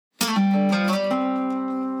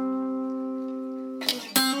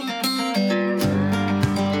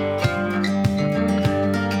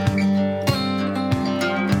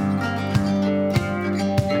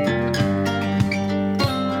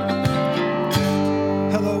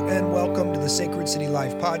City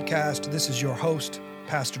Life podcast. This is your host,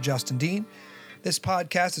 Pastor Justin Dean. This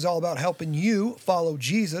podcast is all about helping you follow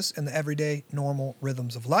Jesus in the everyday, normal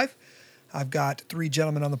rhythms of life. I've got three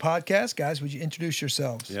gentlemen on the podcast. Guys, would you introduce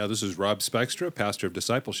yourselves? Yeah, this is Rob Spekstra, pastor of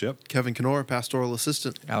discipleship. Kevin Knorr, pastoral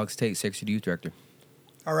assistant. Alex Tate, Sixth Youth Director.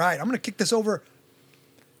 All right, I'm going to kick this over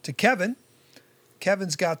to Kevin.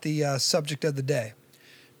 Kevin's got the subject of the day.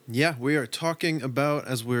 Yeah, we are talking about,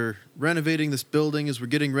 as we're renovating this building, as we're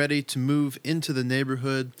getting ready to move into the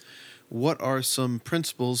neighborhood, what are some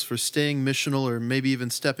principles for staying missional or maybe even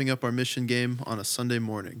stepping up our mission game on a Sunday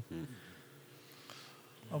morning?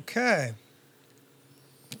 Okay.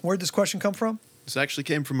 Where'd this question come from? This actually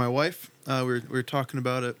came from my wife. We were talking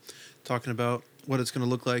about it, talking about what it's going to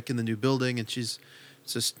look like in the new building, and she's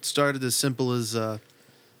just started as simple as,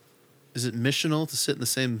 is it missional to sit in the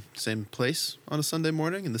same place on a Sunday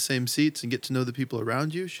morning in the same seats and get to know the people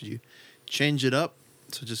around you? Should you change it up?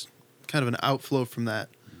 So just kind of an outflow from that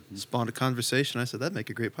spawned a conversation. I said, that'd make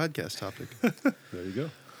a great podcast topic. There you go.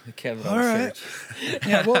 Kevin All right.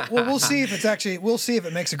 Yeah, we'll see if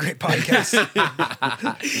it makes a great podcast.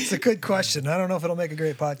 It's a good question. I don't know if it'll make a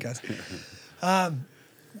great podcast.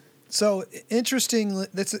 So interesting.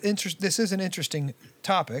 This is an interesting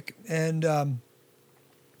topic, and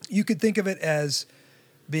you could think of it as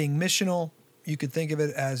being missional. You could think of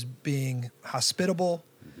it as being hospitable,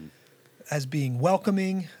 as being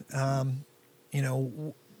welcoming.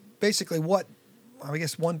 Basically what, I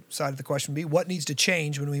guess one side of the question would be, what needs to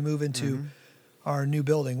change when we move into our new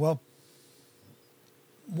building? Well,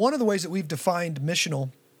 one of the ways that we've defined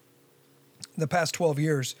missional in the past 12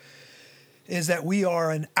 years is that we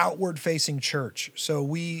are an outward-facing church. So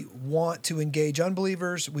we want to engage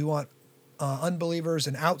unbelievers. We want unbelievers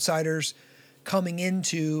and outsiders coming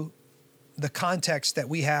into the context that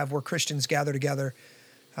we have where Christians gather together.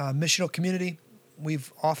 Missional community.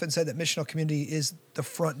 We've often said that missional community is the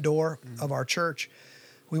front door of our church.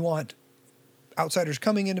 We want outsiders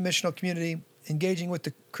coming into missional community, engaging with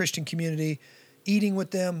the Christian community, eating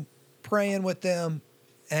with them, praying with them,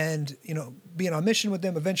 and being on mission with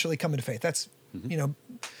them, eventually coming to faith. That's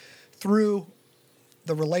through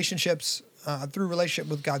the relationships, through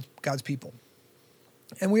relationship with God's people.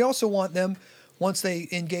 And we also want them, once they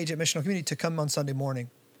engage at missional community, to come on Sunday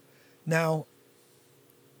morning. Now,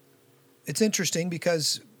 it's interesting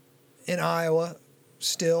because in Iowa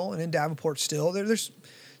still and in Davenport still, there's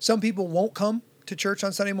some people won't come to church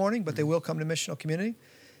on Sunday morning, but they will come to missional community.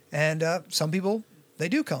 And some people, they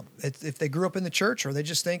do come. If they grew up in the church or they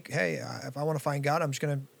just think, hey, if I want to find God, I'm just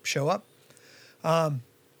going to show up.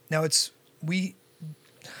 Now we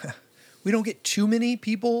don't get too many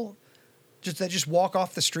people that just walk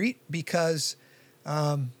off the street because,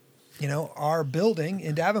 our building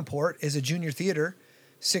in Davenport is a junior theater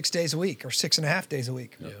 6 days a week or 6.5 days a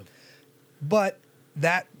week. Yeah. But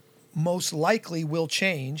that most likely will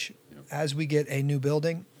change as we get a new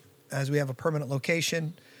building, as we have a permanent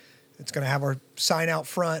location. It's going to have our sign out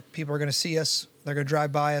front. People are going to see us. They're going to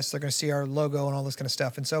drive by us. They're going to see our logo and all this kind of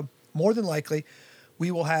stuff. And so more than likely,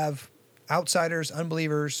 we will have outsiders,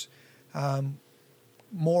 unbelievers,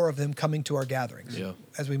 more of them coming to our gatherings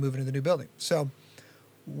as we move into the new building. So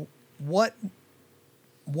what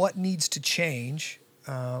needs to change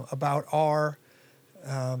about our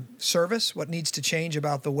service, what needs to change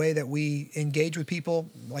about the way that we engage with people,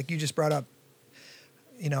 like you just brought up.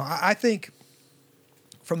 I think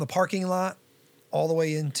from the parking lot all the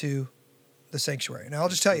way into the sanctuary. Now, I'll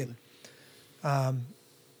just tell you,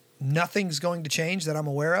 nothing's going to change that I'm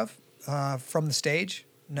aware of from the stage.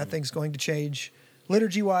 Nothing's going to change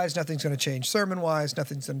liturgy-wise. Nothing's going to change sermon-wise.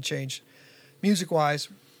 Nothing's going to change music-wise.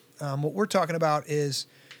 What we're talking about is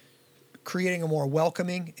creating a more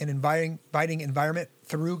welcoming and inviting environment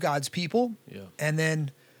through God's people, and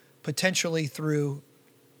then potentially through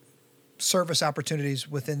service opportunities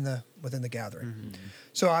within the gathering. Mm-hmm.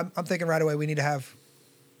 So I'm thinking right away we need to have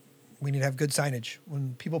good signage.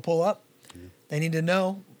 When people pull up, they need to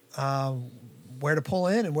know where to pull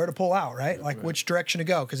in and where to pull out, right? Which direction to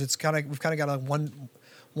go, because we've kind of got a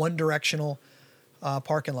one directional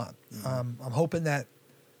parking lot. Mm-hmm. I'm hoping that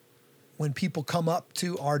when people come up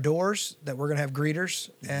to our doors, that we're going to have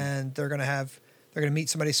greeters, and they're going to meet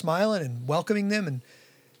somebody smiling and welcoming them and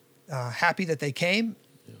happy that they came.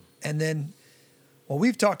 Yeah. And then what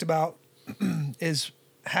we've talked about is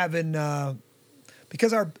having,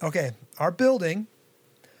 because our building,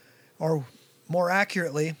 or more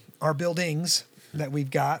accurately, our buildings that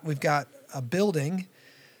we've got a building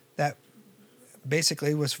that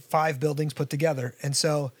basically was 5 buildings put together. And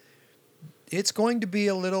so it's going to be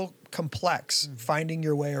a little complex finding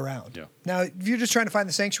your way around. Yeah. Now, if you're just trying to find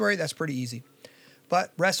the sanctuary, that's pretty easy.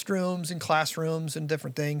 but restrooms and classrooms and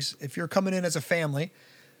different things. If you're coming in as a family,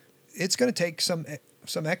 it's going to take some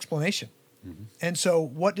explanation. And so,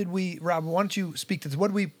 Rob? Why don't you speak to this?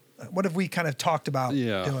 What have we kind of talked about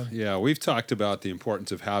doing? Yeah, we've talked about the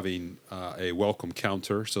importance of having a welcome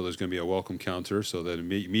counter. So there's going to be a welcome counter so that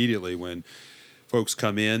immediately when folks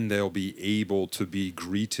come in, they'll be able to be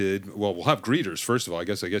greeted. Well, we'll have greeters, first of all. I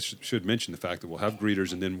guess should mention the fact that we'll have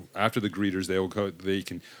greeters, and then after the greeters,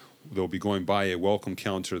 they'll be going by a welcome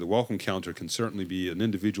counter. The welcome counter can certainly be an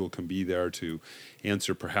individual can be there to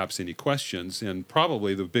answer perhaps any questions, and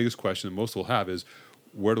probably the biggest question that most will have is,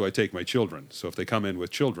 where do I take my children? So if they come in with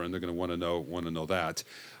children, they're going to want to know that.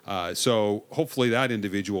 So hopefully that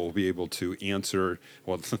individual will be able to answer.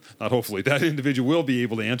 Well, not hopefully that individual will be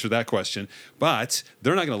able to answer that question. But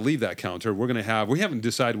they're not going to leave that counter. We haven't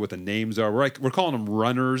decided what the names are. We're calling them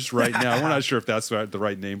runners right now. We're not sure if that's the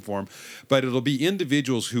right name for them. But it'll be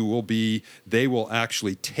individuals who they will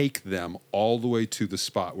actually take them all the way to the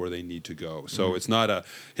spot where they need to go. So it's not a,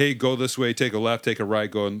 hey, go this way, take a left, take a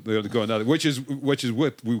right, go another, which is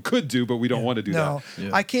what we could do, but we don't want to do that. No,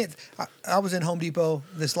 I can't. I was in Home Depot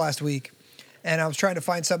this last week, and I was trying to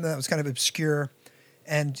find something that was kind of obscure.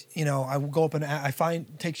 And I will go up and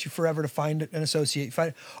it takes you forever to find an associate. You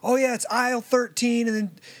find, oh yeah, it's aisle 13, and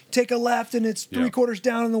then take a left, and it's 3/4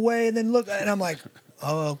 down in the way, and then look, and I'm like,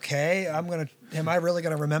 oh, okay, am I really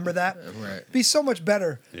gonna remember that? Right. It'd be so much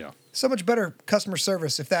better. Yeah. So much better customer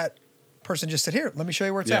service if that person just said, here, let me show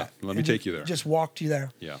you where it's at. Let me take you there. Just walked you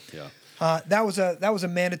there. Yeah. That was a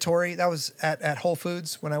mandatory. That was at Whole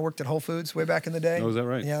Foods when I worked at Whole Foods way back in the day. Oh, is that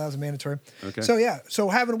right? Yeah, that was a mandatory. Okay. So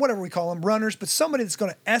having whatever we call them, runners, but somebody that's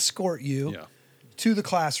going to escort you to the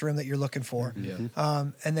classroom that you're looking for.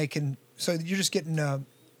 And they can. So you're just getting a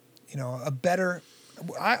better.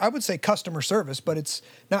 I would say customer service, but it's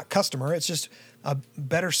not customer. It's just a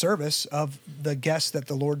better service of the guests that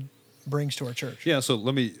the Lord brings to our church. Yeah. So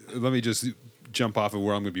let me just jump off of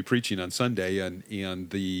where I'm going to be preaching on Sunday, and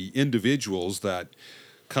the individuals that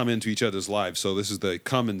come into each other's lives. So this is the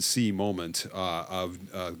come and see moment of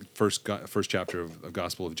first chapter of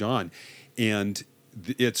Gospel of John, and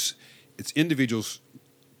it's individuals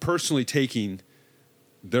personally taking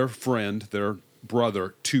their friend, their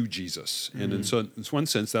brother to Jesus, and in one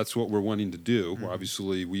sense, that's what we're wanting to do.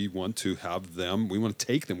 Obviously, we want to have them. We want to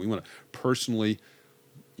take them. We want to personally,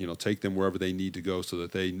 take them wherever they need to go, so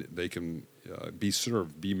that they can be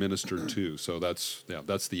served, be ministered to. So that's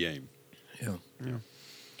the aim. Yeah.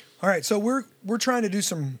 All right, so we're trying to do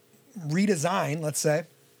some redesign, let's say,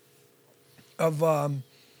 of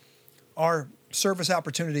our service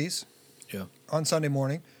opportunities on Sunday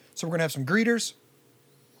morning. So we're going to have some greeters.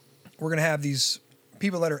 We're going to have these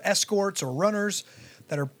people that are escorts or runners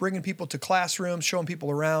that are bringing people to classrooms, showing people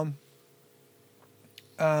around.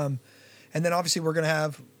 And then obviously we're going to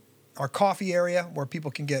have our coffee area where people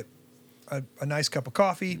can get a nice cup of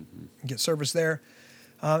coffee and get service there.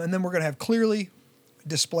 And then we're going to have clearly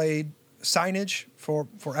displayed signage for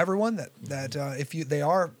everyone that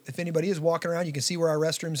if anybody is walking around, you can see where our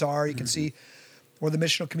restrooms are. You can see where the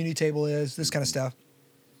missional community table is, this kind of stuff.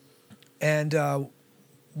 And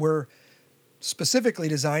we're specifically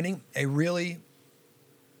designing a really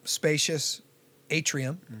spacious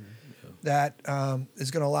atrium that is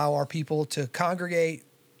going to allow our people to congregate,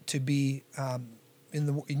 to be,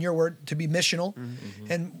 in your word, to be missional.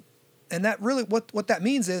 And that really, what that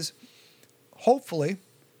means is hopefully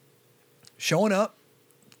showing up,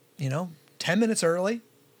 10 minutes early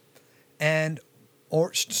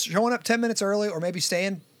or showing up 10 minutes early, or maybe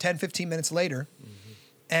staying 10, 15 minutes later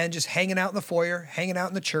and just hanging out in the foyer, hanging out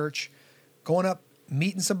in the church, going up,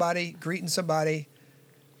 meeting somebody, greeting somebody,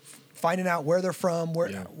 finding out where they're from,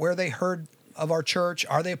 where they heard of our church.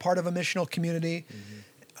 Are they a part of a missional community?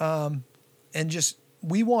 And just,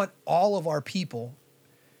 we want all of our people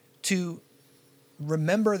to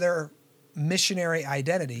remember their missionary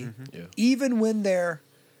identity, even when they're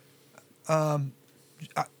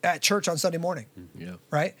at church on Sunday morning.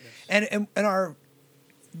 Right? And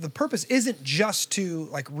the purpose isn't just to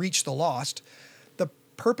reach the lost. The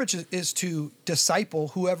purpose is to disciple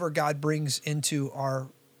whoever God brings into our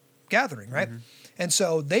gathering, right? And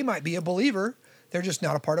so they might be a believer, they're just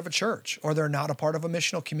not a part of a church, or they're not a part of a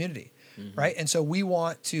missional community, right? And so we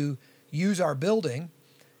want to use our building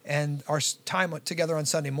and our time together on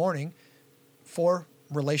Sunday morning for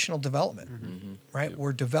relational development, right?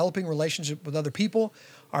 We're developing relationship with other people.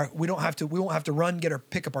 We won't have to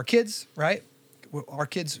pick up our kids, right? Our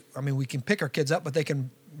kids, we can pick our kids up, but they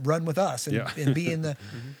can run with us and be in the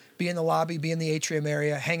be in the lobby, be in the atrium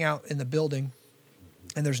area, hang out in the building.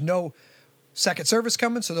 And there's no second service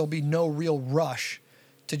coming, so there'll be no real rush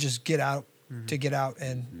to just get out to get out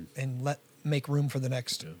and make room for the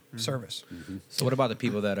next service. So what about the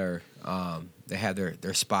people that are they have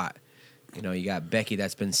their spot? You know, you got Becky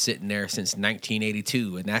that's been sitting there since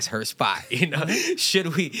 1982, and that's her spot. You know,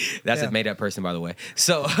 should we? That's a made up person, by the way.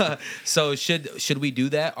 So, so should we do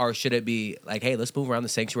that, or should it be like, hey, let's move around the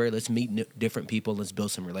sanctuary, let's meet different people, let's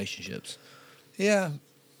build some relationships? Yeah,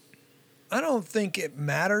 I don't think it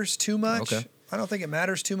matters too much. Okay. I don't think it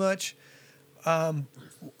matters too much.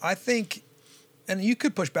 I think, and you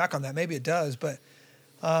could push back on that. Maybe it does, but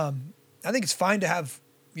I think it's fine to have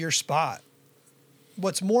your spot.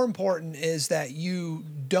 What's more important is that you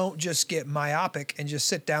don't just get myopic and just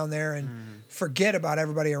sit down there and forget about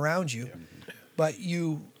everybody around you, but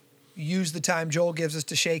you use the time Joel gives us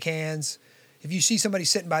to shake hands. If you see somebody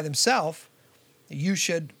sitting by themselves, you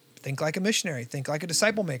should think like a missionary, think like a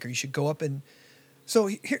disciple maker. You should go up and... So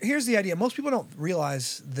here's the idea. Most people don't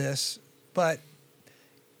realize this, but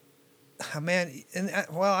man,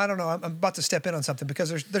 I don't know. I'm about to step in on something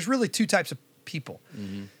because there's really two types of people.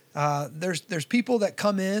 There's people that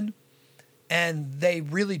come in and they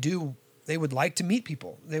really do. They would like to meet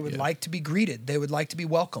people. They would like to be greeted. They would like to be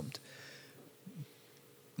welcomed.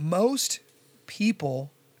 Most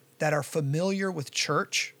people that are familiar with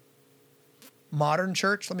church, modern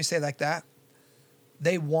church, let me say it like that,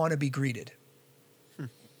 they want to be greeted.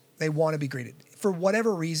 They want to be greeted. For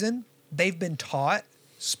whatever reason, they've been taught,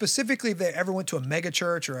 specifically if they ever went to a mega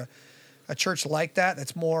church or a church like that,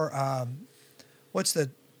 that's more, what's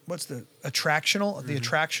the attractional, the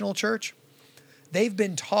attractional church? They've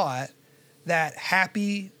been taught that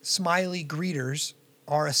happy, smiley greeters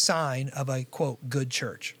are a sign of a, quote, good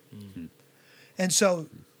church. And so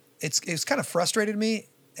it's kind of frustrated me,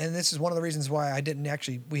 and this is one of the reasons why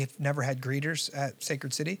we have never had greeters at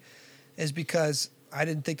Sacred City, is because I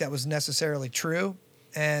didn't think that was necessarily true.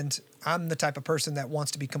 And I'm the type of person that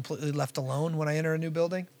wants to be completely left alone when I enter a new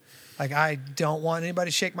building. Like, I don't want anybody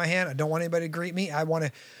to shake my hand. I don't want anybody to greet me.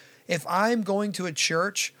 If I'm going to a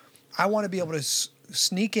church, I want to be able to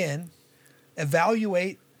sneak in,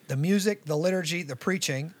 evaluate the music, the liturgy, the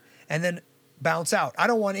preaching, and then bounce out. I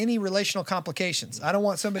don't want any relational complications. I don't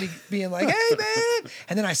want somebody being like, hey, man.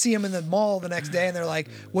 And then I see them in the mall the next day and they're like,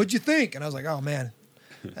 what'd you think? And I was like, oh, man,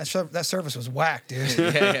 that service was whack, dude.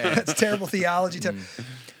 That's terrible theology.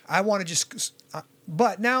 I want to just...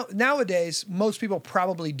 But nowadays, most people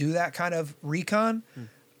probably do that kind of recon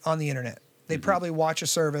on the internet. They probably watch a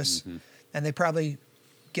service and they probably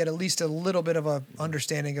get at least a little bit of a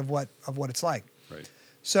understanding of what it's like. Right.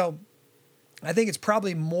 So I think it's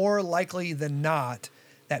probably more likely than not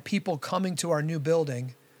that people coming to our new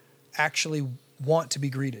building actually want to be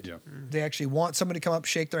greeted. Yeah. They actually want somebody to come up,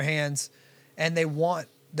 shake their hands, and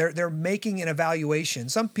they're making an evaluation.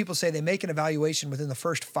 Some people say they make an evaluation within the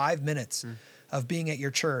first 5 minutes of being at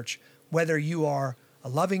your church, whether you are a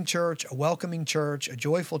loving church, a welcoming church, a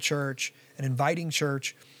joyful church, an inviting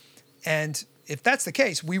church. And if that's the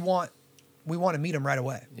case, we want to meet them right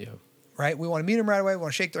away. Yeah. Right? We want to meet them right away. We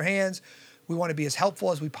want to shake their hands. We want to be as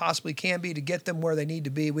helpful as we possibly can be to get them where they need to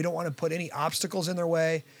be. We don't want to put any obstacles in their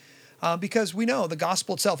way because we know the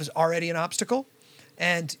gospel itself is already an obstacle.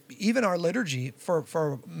 And even our liturgy,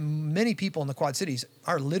 for many people in the Quad Cities,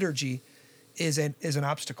 our liturgy is an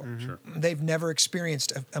obstacle. Sure. They've never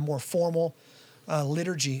experienced a more formal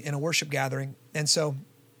liturgy in a worship gathering. And so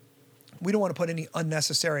we don't want to put any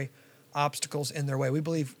unnecessary obstacles in their way. We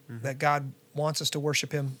believe that God wants us to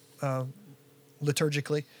worship him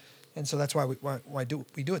liturgically. And so that's why we do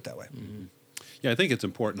it that way. Yeah, I think it's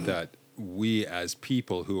important that we as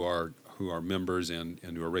people who are members and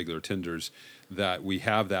who are regular attenders, that we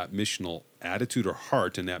have that missional attitude or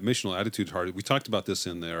heart, and that missional attitude heart. We talked about this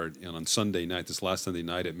on Sunday night, this last Sunday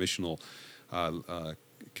night at Missional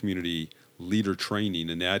Community Leader Training,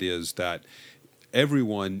 and that is that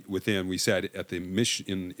everyone within, we said at the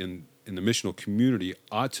mission in the missional community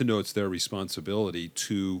ought to know it's their responsibility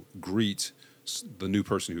to greet the new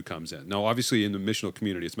person who comes in. Now, obviously, in the missional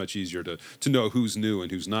community, it's much easier to know who's new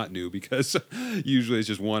and who's not new because usually it's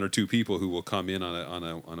just one or two people who will come in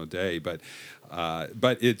on a day. But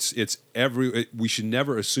we should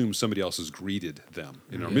never assume somebody else has greeted them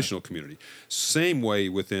in our missional community. Same way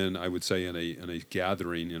within, I would say, in a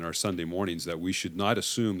gathering in our Sunday mornings, that we should not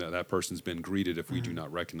assume that person's been greeted if we do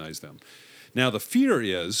not recognize them. Now, the fear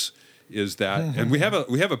is that, and we have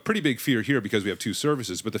a pretty big fear here because we have two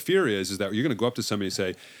services. But the fear is that you're going to go up to somebody and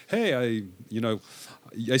say, "Hey,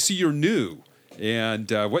 I see you're new,"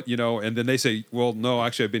 and and then they say, "Well, no,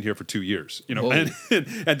 actually, I've been here for 2 years," and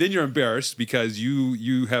then you're embarrassed because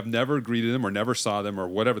you have never greeted them or never saw them or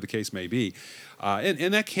whatever the case may be,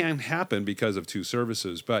 and that can happen because of two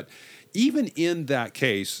services. But even in that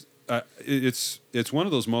case, it's one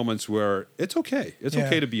of those moments where it's okay. It's Yeah.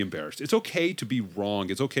 okay to be embarrassed. It's okay to be wrong.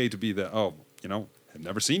 It's okay to be I've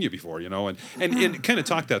never seen you before, and kind of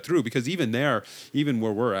talk that through, because even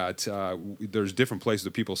where we're at, there's different places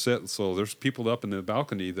that people sit. So there's people up in the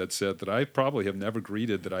balcony that sit that I probably have never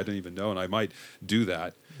greeted, that I didn't even know, and I might do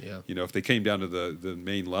that. Yeah. If they came down to the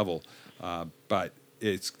main level, but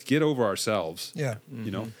it's get over ourselves. Yeah.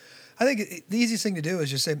 I think the easiest thing to do is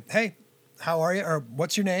just say, "Hey, how are you?" or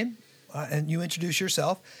 "What's your name?" And you introduce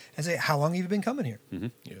yourself and say, "How long have you been coming here?" Mm-hmm.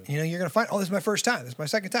 Yeah. You're going to find, "Oh, this is my first time. This is my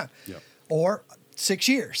second time." Yeah. Or 6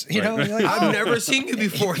 years. Right. And you're like, I've never seen you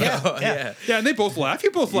before. though. Yeah. Yeah, and they both laugh.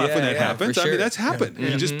 You both laugh when that happens. for I mean, sure. that's happened.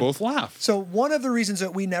 You just both laugh. So one of the reasons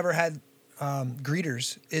that we never had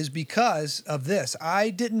greeters is because of this. I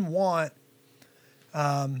didn't want,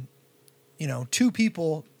 2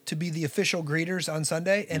 people to be the official greeters on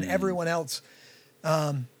Sunday and everyone else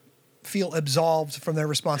feel absolved from their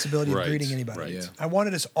responsibility of greeting anybody. Right. Yeah. I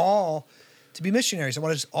wanted us all to be missionaries. I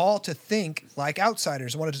wanted us all to think like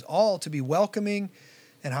outsiders. I wanted us all to be welcoming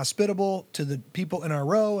and hospitable to the people in our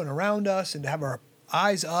row and around us, and to have our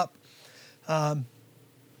eyes up. And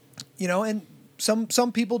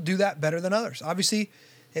some people do that better than others. Obviously,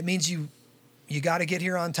 it means you got to get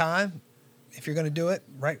here on time if you're going to do it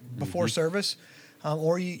right before service,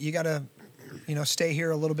 or you got to stay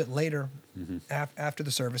here a little bit later after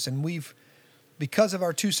the service. And because of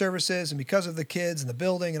our 2 services and because of the kids and the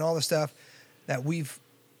building and all the stuff, that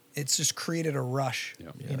it's just created a rush,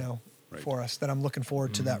 Right. for us, that I'm looking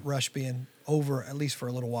forward to that rush being over, at least for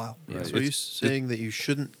a little while. Right. So are you saying that you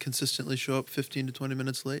shouldn't consistently show up 15 to 20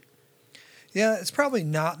 minutes late? Yeah, it's probably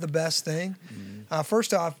not the best thing.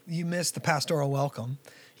 First off, you missed the pastoral welcome.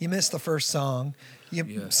 You missed the first song.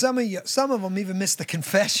 Some of them even missed the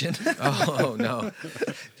confession. Oh no.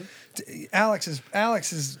 Alex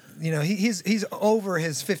is he's over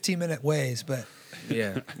his 15-minute ways, but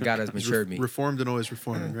Yeah. God has matured me. Reformed and always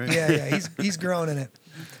reforming, right? yeah, he's grown in it.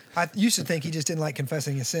 I used to think he just didn't like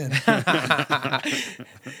confessing his sin.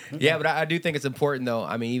 Yeah, but I do think it's important, though.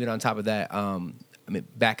 I mean, even on top of that,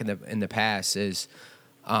 back in the past is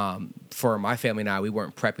for my family and I, we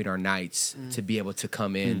weren't prepping our nights to be able to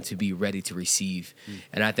come in to be ready to receive.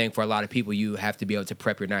 And I think for a lot of people, you have to be able to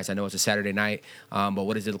prep your nights. I know it's a Saturday night, but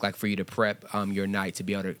what does it look like for you to prep your night to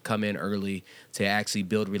be able to come in early, to actually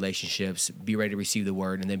build relationships, be ready to receive the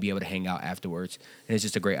word, and then be able to hang out afterwards? And it's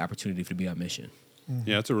just a great opportunity to be on mission.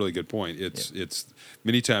 Yeah, that's a really good point. It's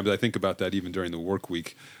many times I think about that even during the work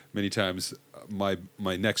week. Many times my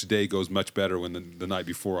next day goes much better when the night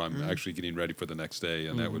before I'm actually getting ready for the next day,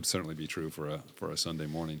 and that would certainly be true for a Sunday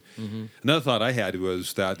morning. Another thought I had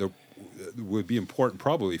was that it would be important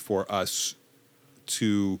probably for us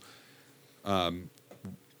to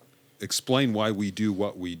explain why we do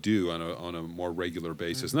what we do on a more regular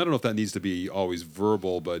basis. And I don't know if that needs to be always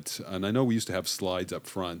verbal, and I know we used to have slides up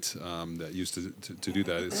front that used to do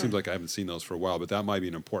that. It seems like I haven't seen those for a while, but that might be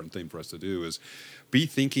an important thing for us to do, is be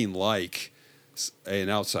thinking like an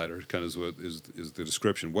outsider, kind of is the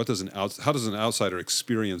description. How does an outsider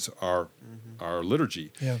experience our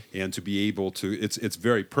liturgy? Yeah. And to be able to, it's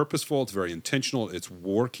very purposeful, it's very intentional, it's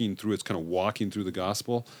working through, it's kind of walking through the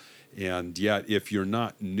gospel. And yet, if you're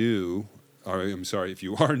not new, or I'm sorry, if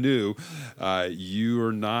you are new,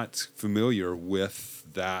 you're not familiar with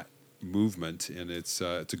that movement, and it's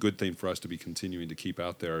a good thing for us to be continuing to keep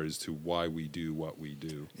out there as to why we do what we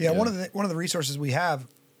do. Yeah, one of the resources we have,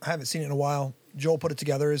 I haven't seen it in a while. Joel put it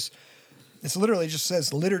together. It's literally just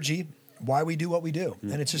says liturgy, why we do what we do,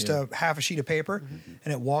 and it's just a half a sheet of paper,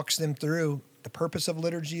 and it walks them through the purpose of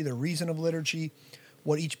liturgy, the reason of liturgy,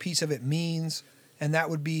 what each piece of it means. And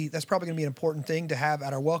that's probably going to be an important thing to have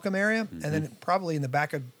at our welcome area, and then probably in the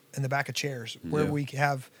back of chairs where we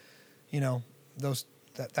have, those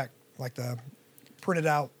that like the printed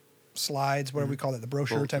out slides, whatever we call it, the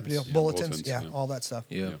brochure type of deal, bulletins, all that stuff.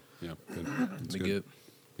 Yeah. Good. That's good.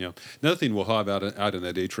 Yeah. Another thing we'll have out in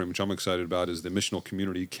that atrium, which I'm excited about, is the missional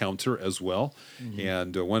community counter as well.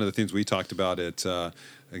 And one of the things we talked about at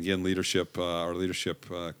again, our leadership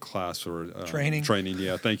class or training.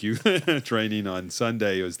 Yeah, thank you. Training on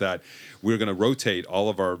Sunday is that we're going to rotate all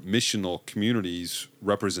of our missional communities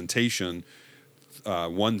representation.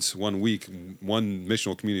 Once 1 week, one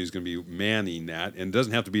missional community is going to be manning that, and it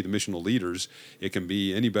doesn't have to be the missional leaders. It can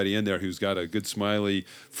be anybody in there who's got a good, smiley,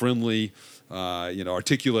 friendly,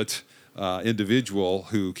 articulate individual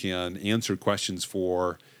who can answer questions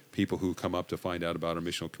for people who come up to find out about our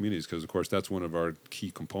missional communities, because of course that's one of our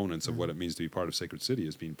key components of what it means to be part of Sacred City,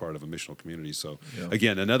 is being part of a missional community. So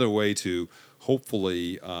again, another way to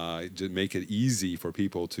hopefully to make it easy for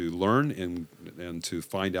people to learn and to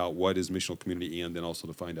find out what is missional community, and then also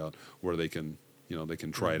to find out where they can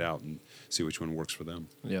try it out and see which one works for them.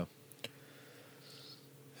 Yeah.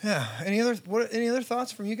 Yeah. Any other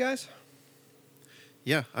thoughts from you guys?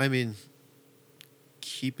 Yeah, I mean,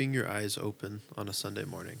 keeping your eyes open on a Sunday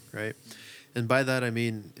morning, right? And by that I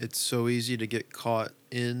mean it's so easy to get caught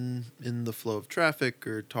in the flow of traffic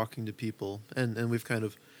or talking to people, and we've kind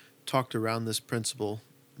of talked around this principle,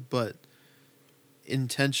 but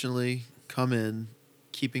intentionally come in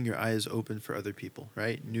keeping your eyes open for other people,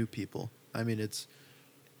 right? New people. I mean, it's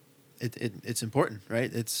important,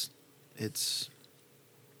 right? It's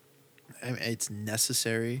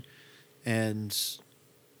necessary, and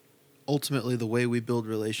ultimately the way we build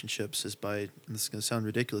relationships is by, and this is going to sound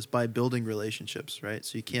ridiculous, by building relationships, right?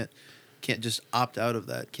 So you can't just opt out of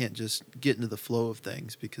that, can't just get into the flow of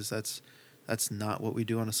things, because that's not what we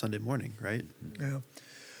do on a Sunday morning, right? Yeah.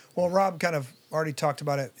 Well, Rob kind of already talked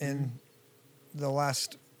about it in the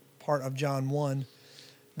last part of John 1,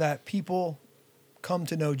 that people come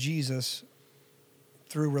to know Jesus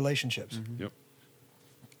through relationships. Mm-hmm. Yep.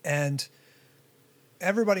 And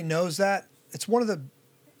everybody knows that. It's one of the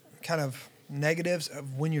kind of negatives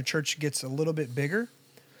of when your church gets a little bit bigger,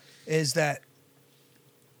 is that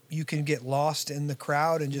you can get lost in the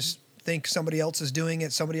crowd and just think somebody else is doing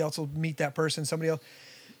it. Somebody else will meet that person, somebody else.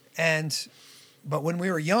 But when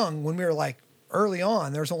we were young, when we were like early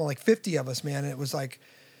on, there was only like 50 of us, man. And it was like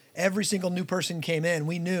every single new person came in.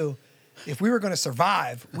 We knew if we were going to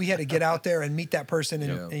survive, we had to get out there and meet that person.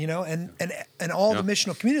 And all the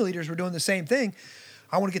missional community leaders were doing the same thing.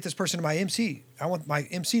 I want to get this person to my MC. I want my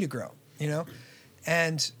MC to grow,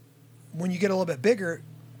 And when you get a little bit bigger,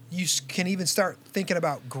 you can even start thinking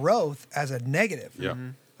about growth as a negative. Yeah. Mm-hmm.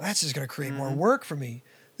 That's just going to create more work for me.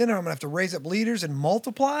 Then I'm going to have to raise up leaders and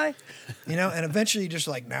multiply, and eventually you're just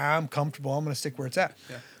like, nah, I'm comfortable. I'm going to stick where it's at.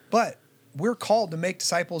 Yeah. But we're called to make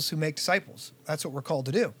disciples who make disciples. That's what we're called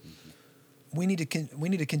to do. We need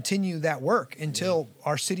to continue that work until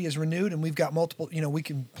our city is renewed and we've got multiple, we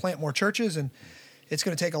can plant more churches, and it's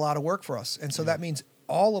going to take a lot of work for us. And so that means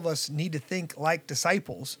all of us need to think like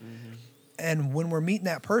disciples. Mm-hmm. And when we're meeting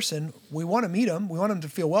that person, we want to meet them. We want them to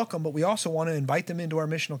feel welcome, but we also want to invite them into our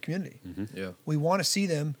missional community. Mm-hmm. Yeah. We want to see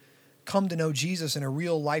them come to know Jesus in a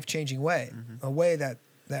real life-changing way, a way that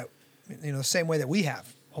the same way that we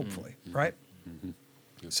have, hopefully, right?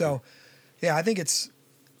 Mm-hmm. So, yeah, I think it's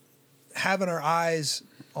having our eyes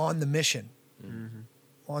on the mission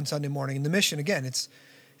on Sunday morning. And the mission, again, it's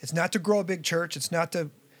not to grow a big church. It's not to,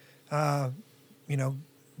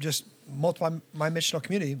 just multiply my missional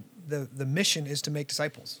community. The mission is to make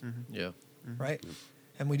disciples. Mm-hmm. Yeah. Right?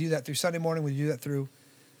 And we do that through Sunday morning. We do that through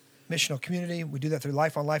missional community. We do that through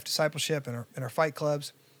life on life discipleship and our fight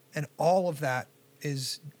clubs. And all of that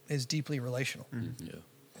is deeply relational. Mm-hmm. Yeah.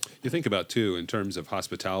 You think about, too, in terms of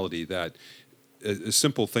hospitality, that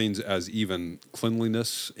simple things as even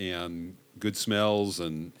cleanliness and good smells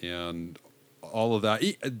and all of that,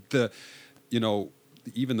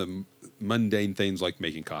 even the mundane things like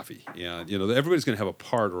making coffee. And, everybody's going to have a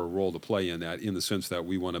part or a role to play in that, in the sense that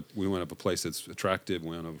we want to have a place that's attractive. We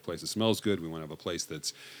want to have a place that smells good. We want to have a place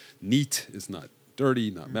that's neat. It's not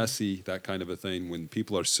dirty, not messy, that kind of a thing. When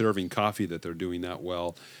people are serving coffee, that they're doing that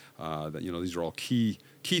well. These are all key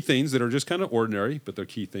things that are just kind of ordinary, but they're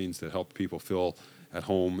key things that help people feel at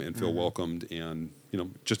home and feel welcomed, and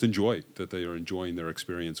just enjoy that they are enjoying their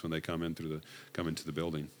experience when they come into the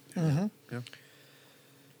building. Mm-hmm. Yeah.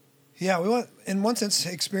 Yeah, we want, in one sense,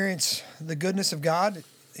 to experience the goodness of God,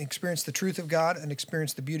 experience the truth of God, and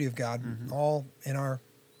experience the beauty of God, all in our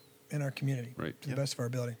community, Right. to the best of our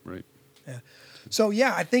ability. Right. Yeah. So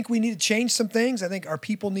yeah, I think we need to change some things. I think our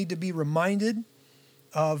people need to be reminded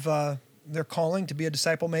of their calling to be a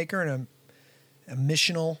disciple maker and a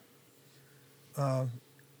missional, a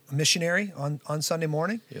missionary on Sunday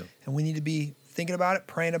morning. Yeah. And we need to be thinking about it,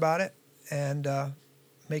 praying about it, and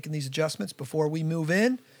making these adjustments before we move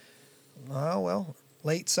in.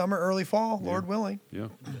 Late summer, early fall, Lord willing. Yeah.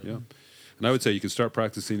 And I would say you can start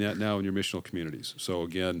practicing that now in your missional communities. So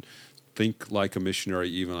again, think like a missionary,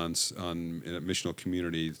 even in a missional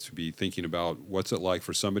community, to be thinking about what's it like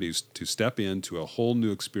for somebody to step into a whole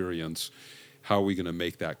new experience. How are we going to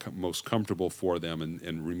make that most comfortable for them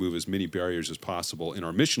and remove as many barriers as possible in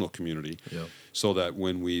our missional community, so that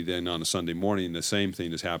when we then on a Sunday morning, the same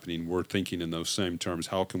thing is happening, we're thinking in those same terms.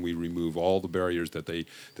 How can we remove all the barriers that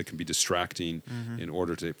can be distracting in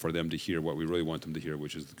order for them to hear what we really want them to hear,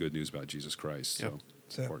 which is the good news about Jesus Christ. Yep.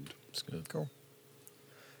 That's it. important. That's good. Cool.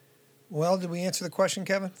 Well, did we answer the question,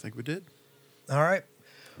 Kevin? I think we did. All right.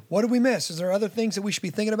 What did we miss? Is there other things that we should be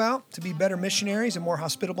thinking about to be better missionaries and more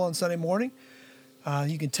hospitable on Sunday morning?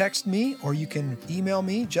 You can text me or you can email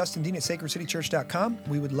me, justindean@sacredcitychurch.com.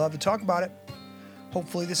 We would love to talk about it.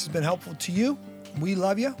 Hopefully this has been helpful to you. We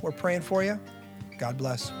love you. We're praying for you. God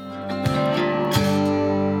bless.